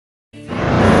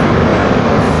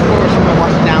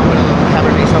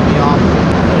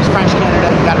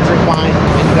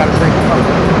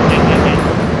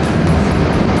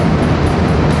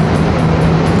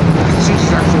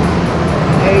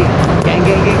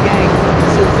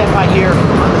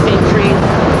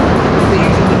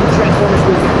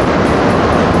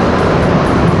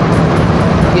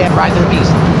Rise of the Beast.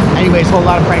 Anyways, whole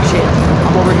lot of prank shit.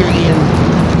 I'm over here eating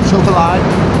chocolate,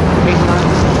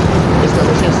 hazelnuts. It's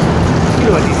delicious. You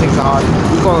know what these things are.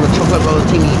 We call them a chocolate roll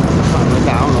tingy or something like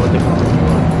that. I don't know what they're called.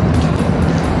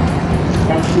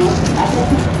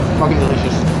 Fucking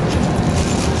delicious.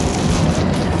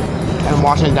 And I'm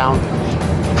washing it down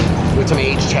with some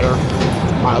aged cheddar,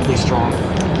 mildly strong.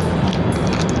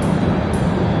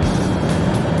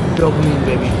 Dopamine,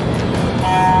 baby.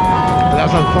 But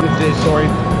that's not according to today's story.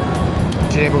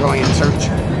 Today we're going in search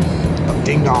of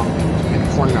Ding Dong and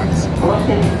corn nuts.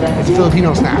 It's a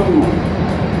Filipino snack.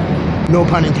 No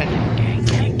pun intended.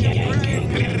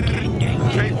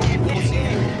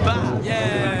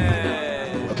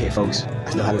 Okay, folks, I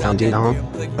still haven't found Ding Dong,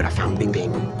 but I found Bing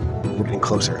Bing. We're getting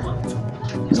closer.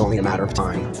 It's only a matter of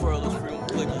time.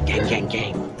 Gang, gang,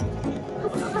 gang.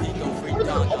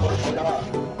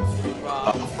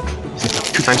 Is it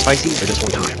 2 times spicy or just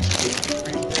 1 time?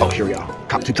 Oh, here we go.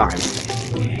 Cop 2 times.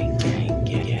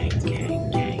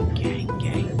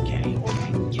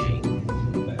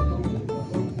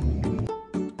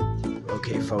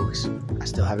 Okay, folks, I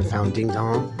still haven't found Ding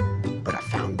Dong, but I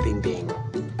found Bing Bing.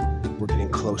 We're getting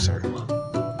closer.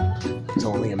 It's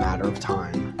only a matter of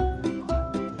time.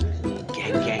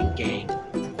 Gang, gang, gang.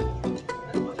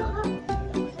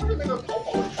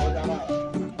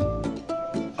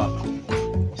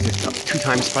 Is it 2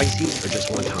 times spicy or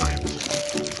just 1 time?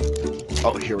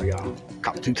 Oh, here we go.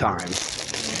 Cop 2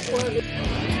 times.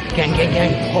 Gang, gang,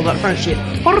 gang. Hold up, front shit.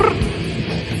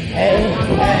 Hey,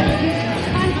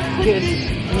 kiss.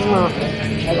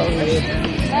 Hello, lady.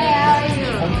 Hey, how are you?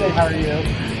 I'm good, how are you?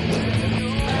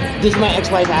 This is my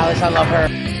ex-wife, Alice. I love her.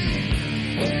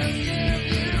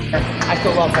 I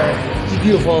still love her. She's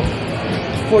beautiful.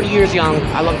 40 years young.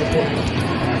 I love this woman.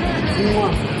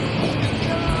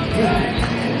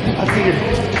 I'll see you.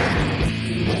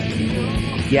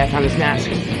 Yeah, I found this mask.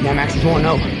 Now Max just won't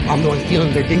know. I'm the one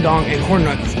stealing their Ding Dong and corn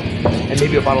nuts. And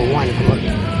maybe a bottle of wine if I'm lucky.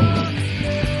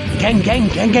 Gang, gang,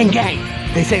 gang, gang, gang.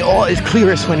 They say all is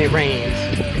clearest when it rains.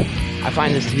 I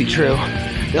find this to be true.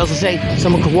 They also say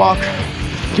someone could walk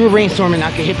through a rainstorm and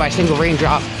not get hit by a single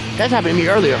raindrop. That's happened to me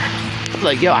earlier. I was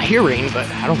like, yo, I hear rain, but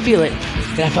I don't feel it.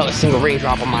 Then I felt a single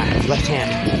raindrop on my left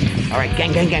hand. All right,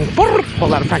 gang, gang, gang. Whole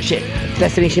lot of French shit.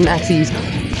 Destination Maxie's.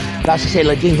 About to say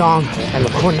Le Ding Dong and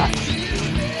the corn nuts.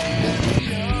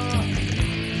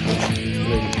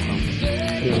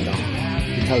 Ding Dong.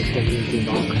 You tell us that Ding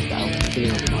Dong comes out.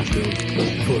 Sitting on the mushroom,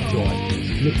 full of joy.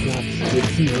 Mixed nuts with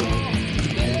seasoning.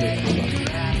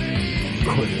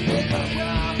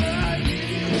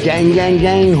 Gang, gang,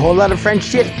 gang. Whole lot of French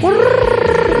shit.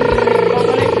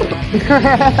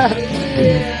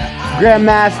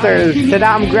 Grandmasters.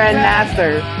 Saddam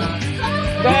Grandmaster.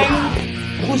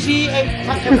 Pussy.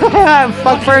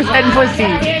 Fuck first and pussy.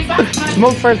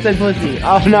 Smoke first and pussy.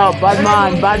 Oh no, bad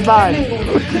man, bad man.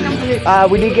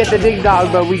 We didn't get the Ding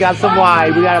Dong, but we got some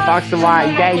wine. We got a box of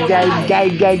wine. Gang, gang,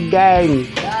 gang, gang, gang.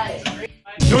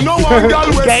 You know one girl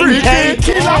with freaky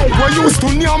killer. We used to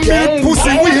name me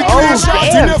pussy weak.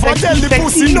 Shorty never tell the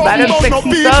pussy nothing about no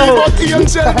people. But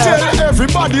Angel tell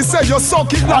everybody say you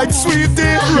suck it like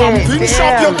sweetie. Ramping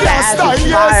shop you can't style,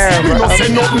 yes. Me no say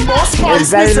nothing but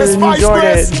spice, me say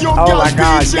spiceless. You got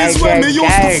peaches when me used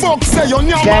to fuck. Say you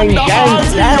nyam on the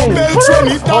heart. You belt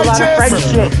when it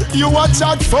digest. You a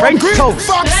chat for quick,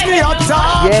 fox me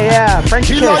attack. Yeah, French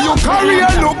toast. Killer you carry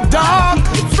a look dark.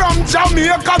 From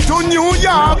Jamaica to New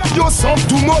York, you suck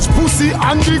too much pussy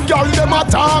and the girl them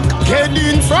attack.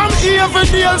 Heading from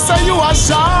Everdale, say you a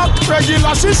shark.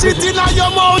 Regular she shit in your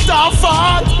mouth a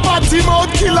fart. Patty mouth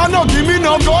killer, no give me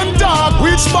no gun talk.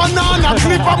 Which banana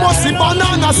clip I must see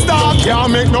banana stalk.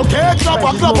 Can't make no cake clap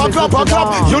a clap a clap a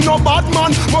clap. You know bad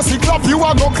man, must see clap you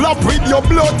a go clap with your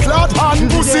blood clot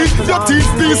and pussy. Your teeth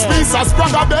piece as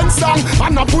Spraga Ben song.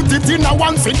 And I put it in a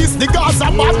one for this the Gaza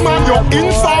bad man. You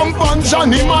inform on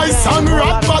Johnny my son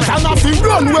rap back and I feel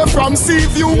run away from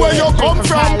Seaview where you come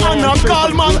from and I call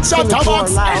man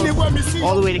chatterbox anywhere me see.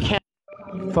 All the way to camp.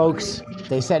 Folks,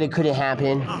 they said it couldn't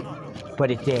happen,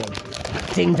 but it did.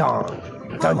 Ding Dong.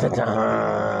 Dun dun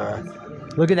dun.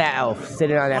 Look at that elf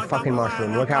sitting on that fucking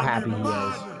mushroom. Look how happy he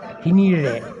is. He needed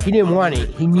it. He didn't want it.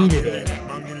 He needed it.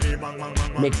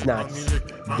 Mixed nuts.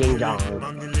 Ding Dong.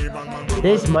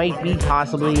 This might be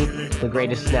possibly the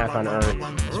greatest snack on earth.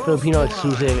 It's Filipino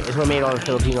exclusive. It's what made all the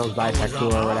Filipinos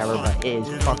bisexual or whatever, but it is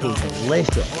fucking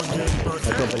delicious. Let's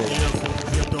open it up.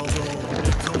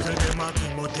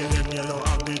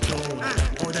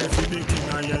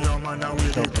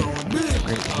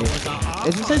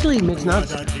 It's essentially mixed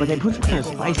nuts, but they put some kind of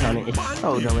spice on it. It's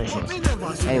so delicious.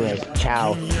 Anyways,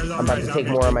 ciao. I'm about to take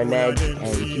more of my meds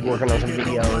and keep working on some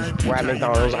videos. We're at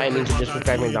McDonald's. I mean to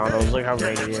disrespect McDonald's. Look how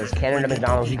great it is. Canada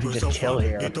McDonald's, you can just chill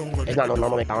here. It's not no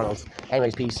normal McDonald's.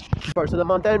 Anyways, peace. First of the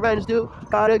month and rent's due.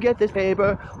 Gotta get this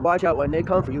paper. Watch out when they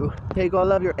come for you. Take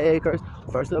all of your acres.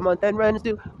 First of the month and rent's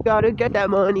due. Gotta get that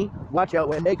money. Watch out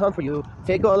when they come for you.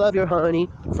 Take all of your honey.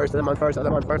 First of the month, first of the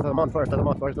month, first of the month, first of the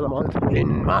month, first of the month.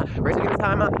 In my race against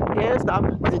time, I can't stop.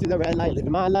 Running through the red light,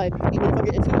 living my life. Even if I'm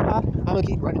getting too hot, I'ma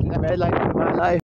keep running through that red light, living my life.